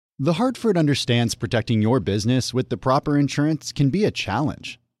The Hartford understands protecting your business with the proper insurance can be a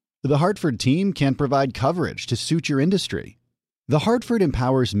challenge. The Hartford team can provide coverage to suit your industry. The Hartford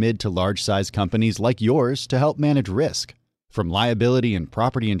empowers mid to large-size companies like yours to help manage risk, from liability and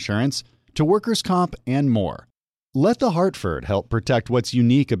property insurance to workers' comp and more. Let The Hartford help protect what's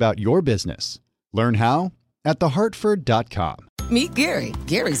unique about your business. Learn how at thehartford.com. Meet Gary.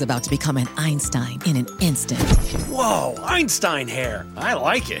 Gary's about to become an Einstein in an instant. Whoa, Einstein hair. I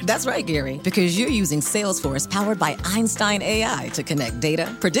like it. That's right, Gary, because you're using Salesforce powered by Einstein AI to connect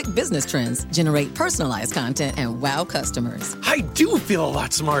data, predict business trends, generate personalized content, and wow customers. I do feel a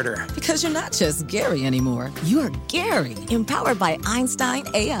lot smarter. Because you're not just Gary anymore. You're Gary, empowered by Einstein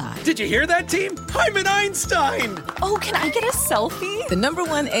AI. Did you hear that, team? I'm an Einstein. Oh, can I get a selfie? The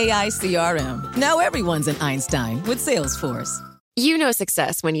 #1 AI CRM. Now everyone's an Einstein with Salesforce. You know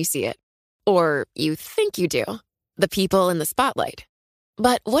success when you see it. Or you think you do. The people in the spotlight.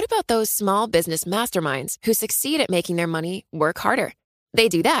 But what about those small business masterminds who succeed at making their money work harder? They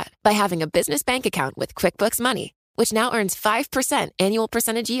do that by having a business bank account with QuickBooks Money, which now earns 5% annual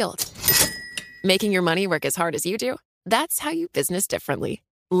percentage yield. Making your money work as hard as you do? That's how you business differently.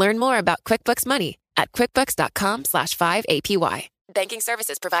 Learn more about QuickBooks Money at quickbooks.com/5APY. Banking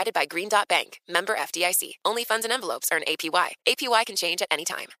services provided by Green Dot Bank. Member FDIC. Only funds and envelopes earn APY. APY can change at any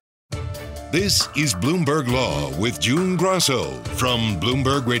time. This is Bloomberg Law with June Grosso from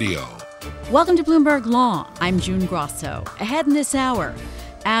Bloomberg Radio. Welcome to Bloomberg Law. I'm June Grosso. Ahead in this hour,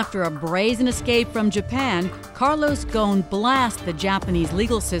 after a brazen escape from Japan, Carlos Ghosn blasts the Japanese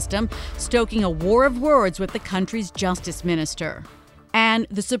legal system, stoking a war of words with the country's justice minister. And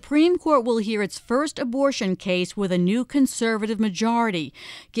the Supreme Court will hear its first abortion case with a new conservative majority,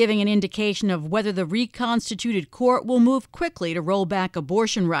 giving an indication of whether the reconstituted court will move quickly to roll back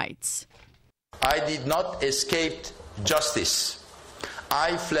abortion rights. I did not escape justice.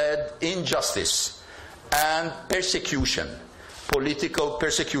 I fled injustice and persecution, political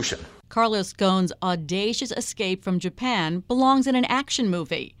persecution. Carlos Ghosn's audacious escape from Japan belongs in an action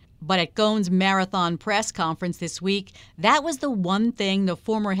movie. But at Ghosn's marathon press conference this week, that was the one thing the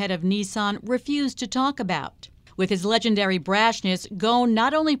former head of Nissan refused to talk about. With his legendary brashness, Ghosn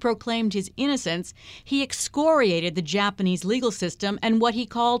not only proclaimed his innocence, he excoriated the Japanese legal system and what he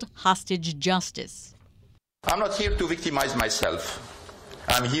called hostage justice. I'm not here to victimize myself.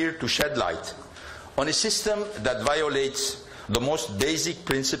 I'm here to shed light on a system that violates the most basic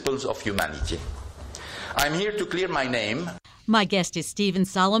principles of humanity. I'm here to clear my name. My guest is Stephen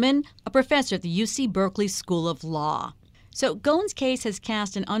Solomon, a professor at the UC Berkeley School of Law. So Ghosn's case has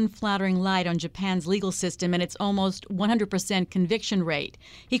cast an unflattering light on Japan's legal system and its almost 100% conviction rate.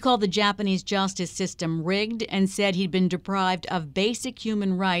 He called the Japanese justice system rigged and said he'd been deprived of basic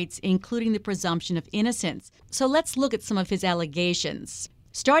human rights, including the presumption of innocence. So let's look at some of his allegations.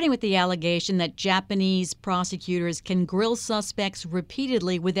 Starting with the allegation that Japanese prosecutors can grill suspects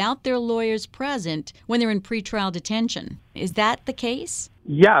repeatedly without their lawyers present when they're in pretrial detention. Is that the case?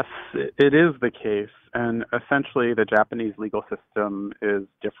 Yes, it is the case. And essentially, the Japanese legal system is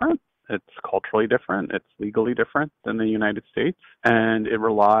different. It's culturally different. It's legally different than the United States. And it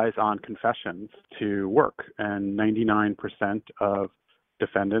relies on confessions to work. And 99% of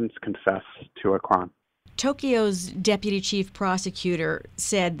defendants confess to a crime. Tokyo's deputy chief prosecutor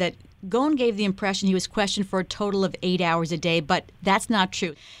said that Ghosn gave the impression he was questioned for a total of 8 hours a day, but that's not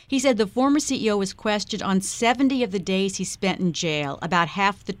true. He said the former CEO was questioned on 70 of the days he spent in jail, about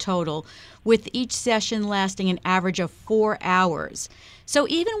half the total, with each session lasting an average of 4 hours. So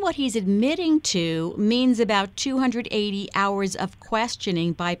even what he's admitting to means about 280 hours of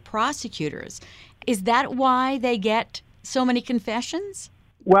questioning by prosecutors. Is that why they get so many confessions?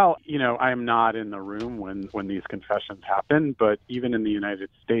 Well, I'm not in the room when these confessions happen, but even in the United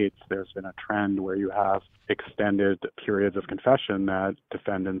States, there's been a trend where you have extended periods of confession that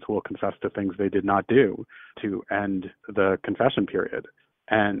defendants will confess to things they did not do to end the confession period.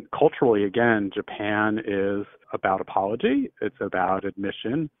 And culturally, again, Japan is about apology. It's about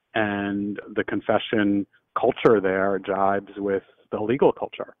admission. And the confession culture there jibes with the legal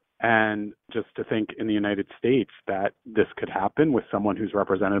culture. And just to think in the United States that this could happen with someone who's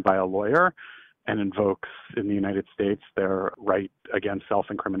represented by a lawyer and invokes in the United States their right against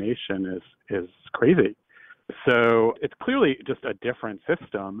self-incrimination is crazy. So it's clearly just a different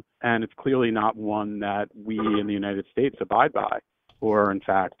system, and it's clearly not one that we in the United States abide by, or in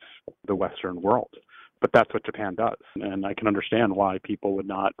fact, the Western world. But that's what Japan does, and I can understand why people would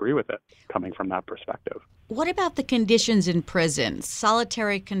not agree with it coming from that perspective. What about the conditions in prison?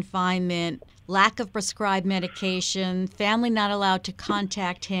 Solitary confinement, lack of prescribed medication, family not allowed to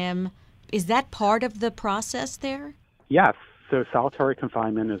contact him. Is that part of the process there? Yes. So solitary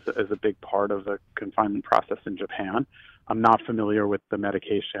confinement is a big part of the confinement process in Japan. I'm not familiar with the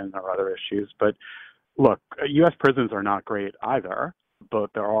medication or other issues, but look, U.S. prisons are not great either,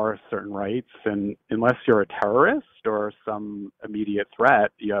 but there are certain rights, and unless you're a terrorist or some immediate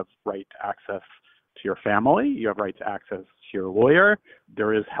threat, you have right to access to your family, you have right to access to your lawyer.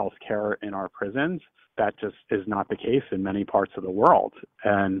 There is health care in our prisons. That just is not the case in many parts of the world,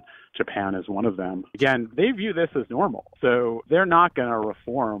 and Japan is one of them. Again, they view this as normal, so they're not going to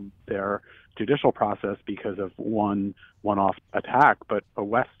reform their judicial process because of one-off attack, but a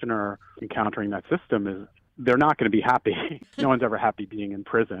Westerner encountering that system they're not going to be happy. No one's ever happy being in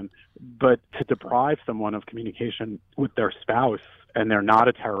prison. But to deprive someone of communication with their spouse, and they're not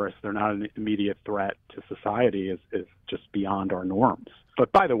a terrorist, they're not an immediate threat to society, is just beyond our norms.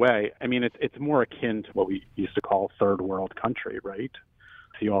 But by the way, I mean, it's more akin to what we used to call third world country, right?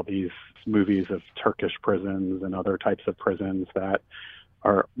 See all these movies of Turkish prisons and other types of prisons that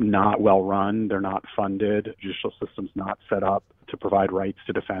are not well run, they're not funded, judicial system's not set up to provide rights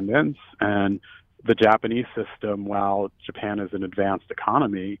to defendants, and the Japanese system, while Japan is an advanced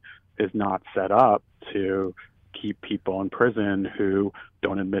economy, is not set up to keep people in prison who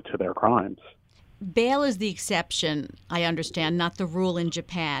don't admit to their crimes. Bail is the exception, I understand, not the rule in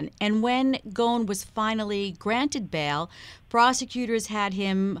Japan. And when Ghosn was finally granted bail, prosecutors had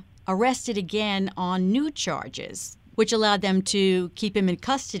him arrested again on new charges, which allowed them to keep him in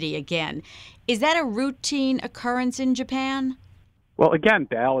custody again. Is that a routine occurrence in Japan? Well, again,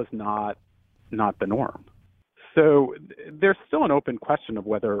 bail is not the norm. So there's still an open question of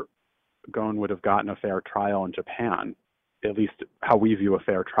whether Ghosn would have gotten a fair trial in Japan, at least how we view a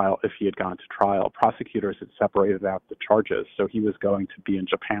fair trial if he had gone to trial. Prosecutors had separated out the charges, so he was going to be in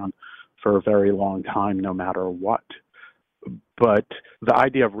Japan for a very long time no matter what. But the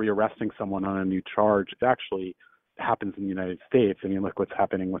idea of rearresting someone on a new charge actually happens in the United States. I mean, look what's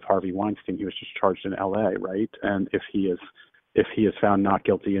happening with Harvey Weinstein. He was just charged in L.A., right? And if he is found not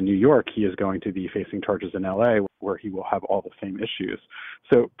guilty in New York, he is going to be facing charges in L.A. where he will have all the same issues.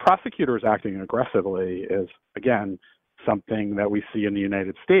 So prosecutors acting aggressively is, again, something that we see in the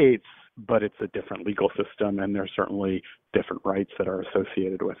United States, but it's a different legal system, and there's certainly different rights that are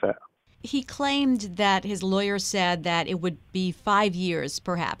associated with it. He claimed that his lawyer said that it would be 5 years,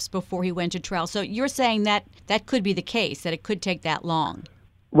 perhaps, before he went to trial. So you're saying that that could be the case, that it could take that long?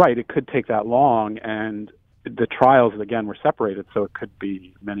 Right, it could take that long, and the trials, again, were separated, so it could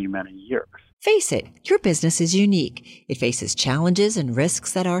be many, many years. Face it, your business is unique. It faces challenges and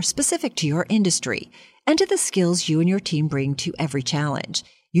risks that are specific to your industry and to the skills you and your team bring to every challenge.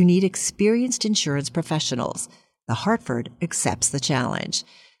 You need experienced insurance professionals. The Hartford accepts the challenge.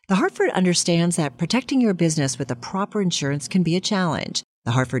 The Hartford understands that protecting your business with the proper insurance can be a challenge.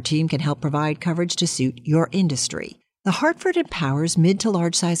 The Hartford team can help provide coverage to suit your industry. The Hartford empowers mid to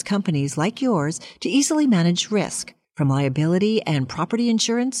large-size companies like yours to easily manage risk, from liability and property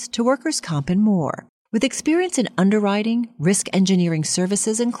insurance to workers' comp and more. With experience in underwriting, risk engineering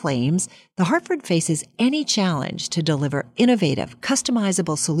services, and claims, the Hartford faces any challenge to deliver innovative,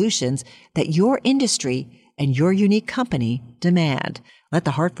 customizable solutions that your industry and your unique company demand. Let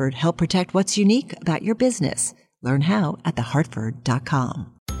the Hartford help protect what's unique about your business. Learn how at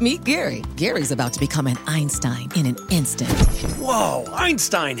thehartford.com. Meet Gary. Gary's about to become an Einstein in an instant. Whoa,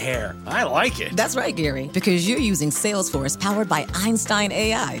 Einstein hair. I like it. That's right, Gary, because you're using Salesforce powered by Einstein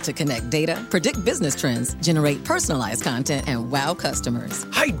AI to connect data, predict business trends, generate personalized content, and wow customers.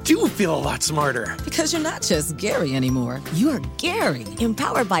 I do feel a lot smarter. Because you're not just Gary anymore. You're Gary,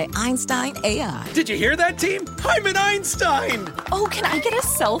 empowered by Einstein AI. Did you hear that, team? I'm an Einstein. Oh, can I get a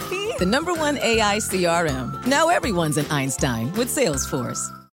selfie? The #1 AI CRM. Now everyone's an Einstein with Salesforce.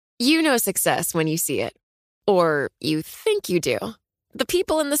 You know success when you see it. Or you think you do. The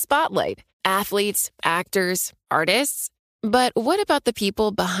people in the spotlight. Athletes, actors, artists. But what about the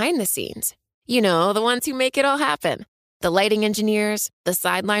people behind the scenes? You know, the ones who make it all happen. The lighting engineers, the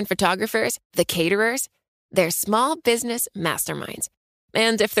sideline photographers, the caterers. They're small business masterminds.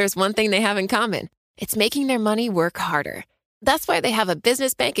 And if there's one thing they have in common, it's making their money work harder. That's why they have a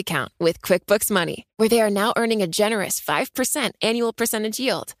business bank account with QuickBooks Money, where they are now earning a generous 5% annual percentage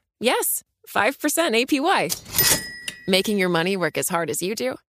yield. Yes, 5% APY. Making your money work as hard as you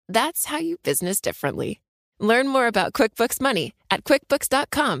do? That's how you business differently. Learn more about QuickBooks Money at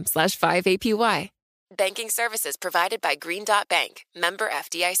quickbooks.com/5APY. Banking services provided by Green Dot Bank, member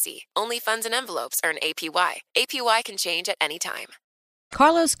FDIC. Only funds and envelopes earn APY. APY can change at any time.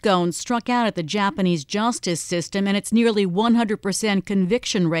 Carlos Ghosn struck out at the Japanese justice system and its nearly 100%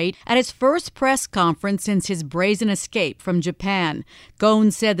 conviction rate at his first press conference since his brazen escape from Japan.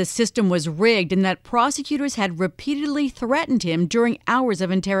 Ghosn said the system was rigged and that prosecutors had repeatedly threatened him during hours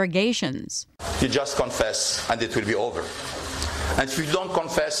of interrogations. You just confess and it will be over. And if you don't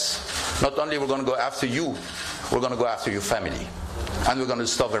confess, not only we're going to go after you, we're going to go after your family. And we're going to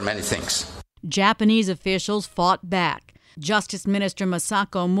discover many things. Japanese officials fought back. Justice Minister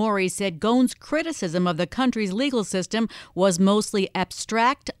Masako Mori said Ghosn's criticism of the country's legal system was mostly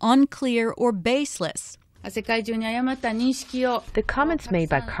abstract, unclear, or baseless. The comments made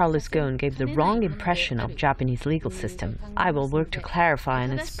by Carlos Ghosn gave the wrong impression of Japanese legal system. I will work to clarify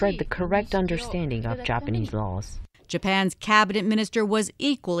and spread the correct understanding of Japanese laws. Japan's cabinet minister was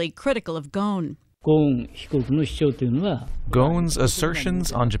equally critical of Ghosn. Ghosn's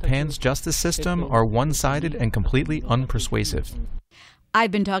assertions on Japan's justice system are one-sided and completely unpersuasive.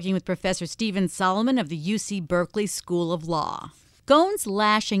 I've been talking with Professor Stephen Solomon of the UC Berkeley School of Law. Ghosn's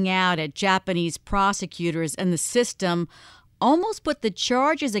lashing out at Japanese prosecutors and the system almost put the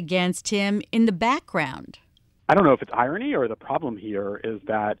charges against him in the background. I don't know if it's irony or the problem here is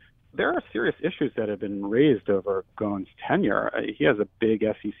that there are serious issues that have been raised over Ghosn's tenure. He has a big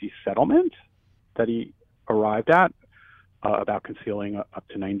SEC settlement that he arrived at about concealing up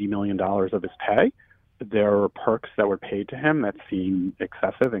to $90 million of his pay. There were perks that were paid to him that seemed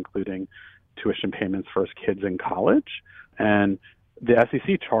excessive, including tuition payments for his kids in college. And the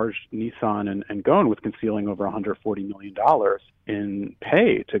SEC charged Nissan and Ghosn with concealing over $140 million in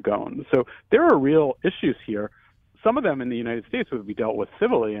pay to Ghosn. So there are real issues here. Some of them in the United States would be dealt with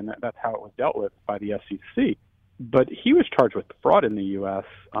civilly, and that's how it was dealt with by the SEC. But he was charged with fraud in the U.S.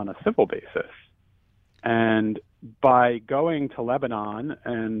 on a civil basis. And by going to Lebanon,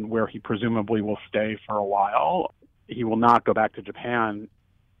 and where he presumably will stay for a while, he will not go back to Japan,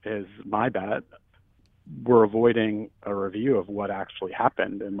 is my bet. We're avoiding a review of what actually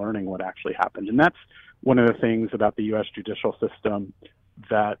happened and learning what actually happened. And that's one of the things about the U.S. judicial system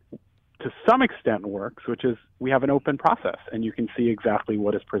that to some extent works, which is we have an open process, and you can see exactly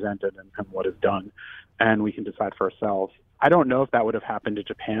what is presented and what is done, and we can decide for ourselves. I don't know if that would have happened to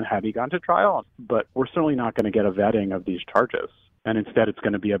Japan had he gone to trial, but we're certainly not going to get a vetting of these charges. And instead, it's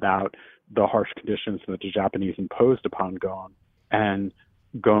going to be about the harsh conditions that the Japanese imposed upon Ghosn and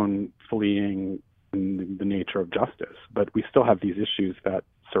Ghosn fleeing the nature of justice. But we still have these issues that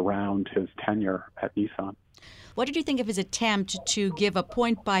surround his tenure at Nissan. What did you think of his attempt to give a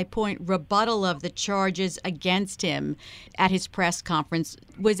point-by-point rebuttal of the charges against him at his press conference?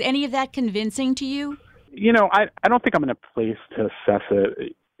 Was any of that convincing to you? You know, I don't think I'm in a place to assess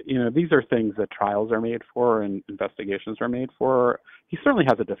it. You know, these are things that trials are made for and investigations are made for. He certainly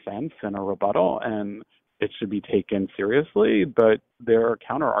has a defense and a rebuttal, and it should be taken seriously, but there are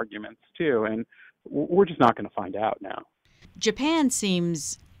counter-arguments too, and we're just not going to find out now. Japan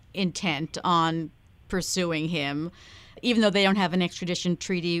seems intent on pursuing him, even though they don't have an extradition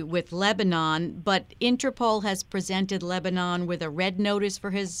treaty with Lebanon, but Interpol has presented Lebanon with a red notice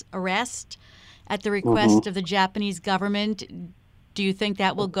for his arrest at the request of the Japanese government. Do you think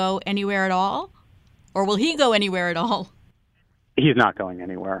that will go anywhere at all? Or will he go anywhere at all? He's not going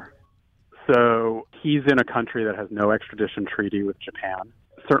anywhere. So he's in a country that has no extradition treaty with Japan.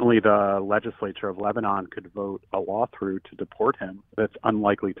 Certainly the legislature of Lebanon could vote a law through to deport him. That's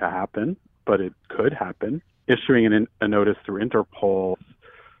unlikely to happen, but it could happen. Issuing a notice through Interpol,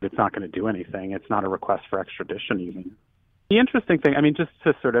 it's not going to do anything. It's not a request for extradition even. The interesting thing,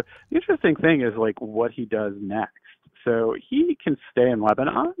 the interesting thing is like what he does next. So he can stay in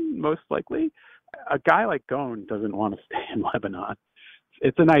Lebanon, most likely. A guy like Ghosn doesn't want to stay in Lebanon.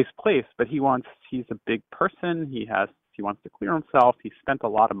 It's a nice place, but he's a big person. He wants to clear himself. He spent a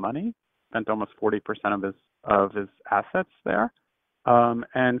lot of money, spent almost 40% of his assets there.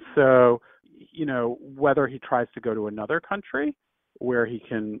 And so, you know, whether he tries to go to another country where he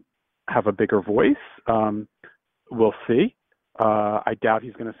can have a bigger voice, we'll see. I doubt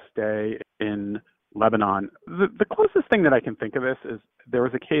he's going to stay in Lebanon. The closest thing that I can think of this is there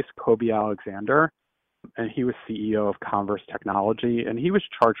was a case, Kobe Alexander, and he was CEO of Converse Technology, and he was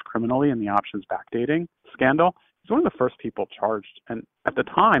charged criminally in the options backdating scandal. He's one of the first people charged, and at the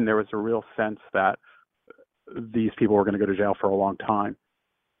time there was a real sense that these people were going to go to jail for a long time.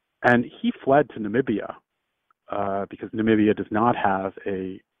 And he fled to Namibia because Namibia does not have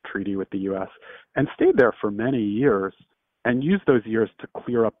a treaty with the U.S. and stayed there for many years and used those years to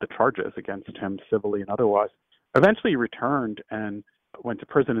clear up the charges against him civilly and otherwise. Eventually he returned and went to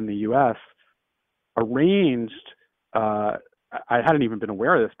prison in the U.S., arranged I hadn't even been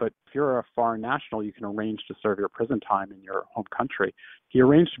aware of this, but if you're a foreign national, you can arrange to serve your prison time in your home country. He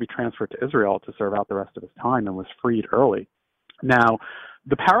arranged to be transferred to Israel to serve out the rest of his time and was freed early. Now,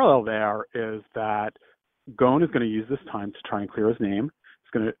 the parallel there is that Ghosn is going to use this time to try and clear his name.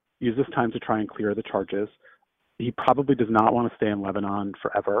 He's going to use this time to try and clear the charges. He probably does not want to stay in Lebanon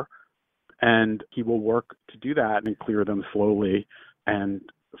forever, and he will work to do that and clear them slowly and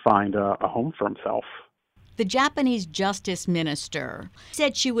find a home for himself. The Japanese justice minister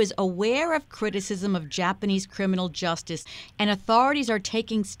said she was aware of criticism of Japanese criminal justice and authorities are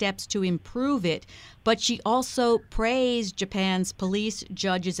taking steps to improve it, but she also praised Japan's police,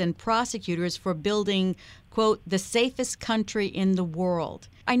 judges, and prosecutors for building, quote, the safest country in the world.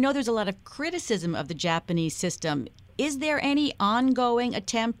 I know there's a lot of criticism of the Japanese system. Is there any ongoing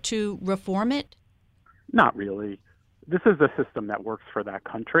attempt to reform it? Not really. This is a system that works for that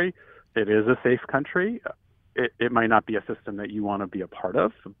country. It is a safe country. It might not be a system that you want to be a part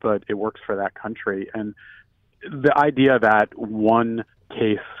of, but it works for that country. And the idea that one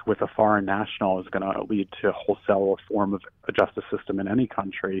case with a foreign national is going to lead to wholesale reform of a justice system in any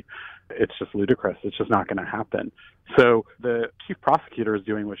country, it's just ludicrous. It's just not going to happen. So the chief prosecutor is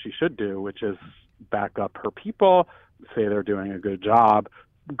doing what she should do, which is back up her people, say they're doing a good job.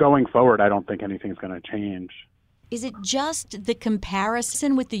 Going forward, I don't think anything's going to change. Is it just the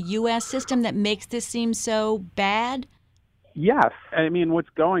comparison with the U.S. system that makes this seem so bad? Yes. I mean, what's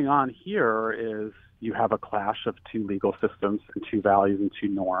going on here is you have a clash of two legal systems and two values and two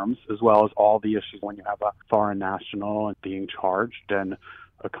norms, as well as all the issues when you have a foreign national and being charged and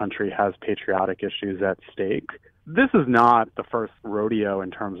a country has patriotic issues at stake. This is not the first rodeo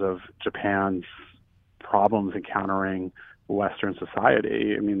in terms of Japan's problems encountering Western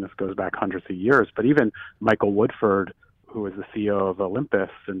society. I mean, this goes back hundreds of years, but even Michael Woodford, who was the CEO of Olympus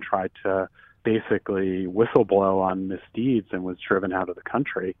and tried to basically whistleblow on misdeeds and was driven out of the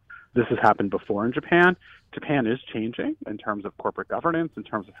country. This has happened before in Japan. Japan is changing in terms of corporate governance, in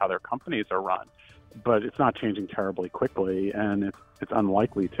terms of how their companies are run, but it's not changing terribly quickly, and it's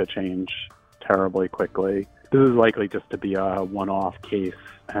unlikely to change terribly quickly. This is likely just to be a one-off case,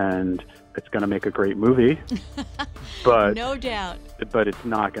 and it's going to make a great movie. But no doubt. But it's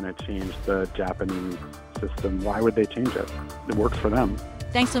not going to change the Japanese system. Why would they change it? It works for them.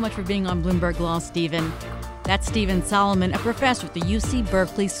 Thanks so much for being on Bloomberg Law, Stephen. That's Stephen Solomon, a professor at the UC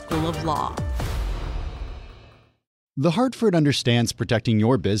Berkeley School of Law. The Hartford understands protecting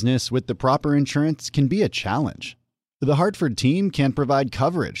your business with the proper insurance can be a challenge. The Hartford team can provide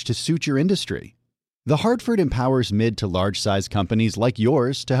coverage to suit your industry. The Hartford empowers mid to large-size companies like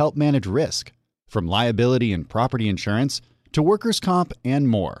yours to help manage risk, from liability and property insurance to workers' comp and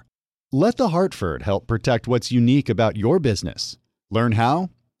more. Let The Hartford help protect what's unique about your business. Learn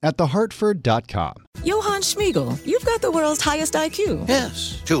how at thehartford.com. Johann Schmiegel, you've got the world's highest IQ.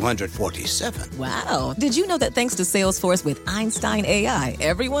 Yes, 247. Wow. Did you know that thanks to Salesforce with Einstein AI,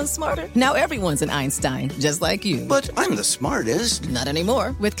 everyone's smarter? Now everyone's an Einstein, just like you. But I'm the smartest. Not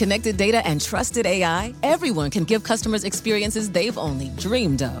anymore. With connected data and trusted AI, everyone can give customers experiences they've only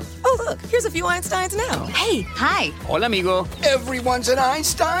dreamed of. Oh, look, here's a few Einsteins now. Hey, hi. Hola, amigo. Everyone's an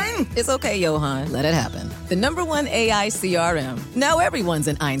Einstein? It's okay, Johann. Let it happen. The #1 AI CRM. Now everyone's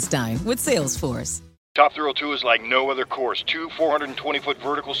an Einstein with Salesforce. Top Thrill 2 is like no other course. 2 420-foot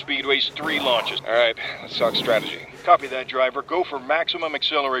vertical speedways, 3 launches. All right, let's talk strategy. Copy that, driver. Go for maximum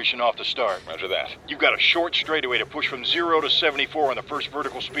acceleration off the start. Roger that. You've got a short straightaway to push from 0 to 74 on the first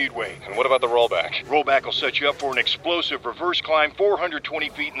vertical speedway. And what about the rollback? Rollback will set you up for an explosive reverse climb 420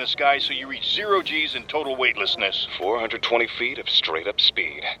 feet in the sky so you reach 0 Gs in total weightlessness. 420 feet of straight-up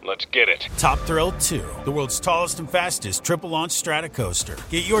speed. Let's get it. Top Thrill 2, the world's tallest and fastest triple-launch strata coaster.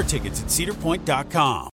 Get your tickets at cedarpoint.com.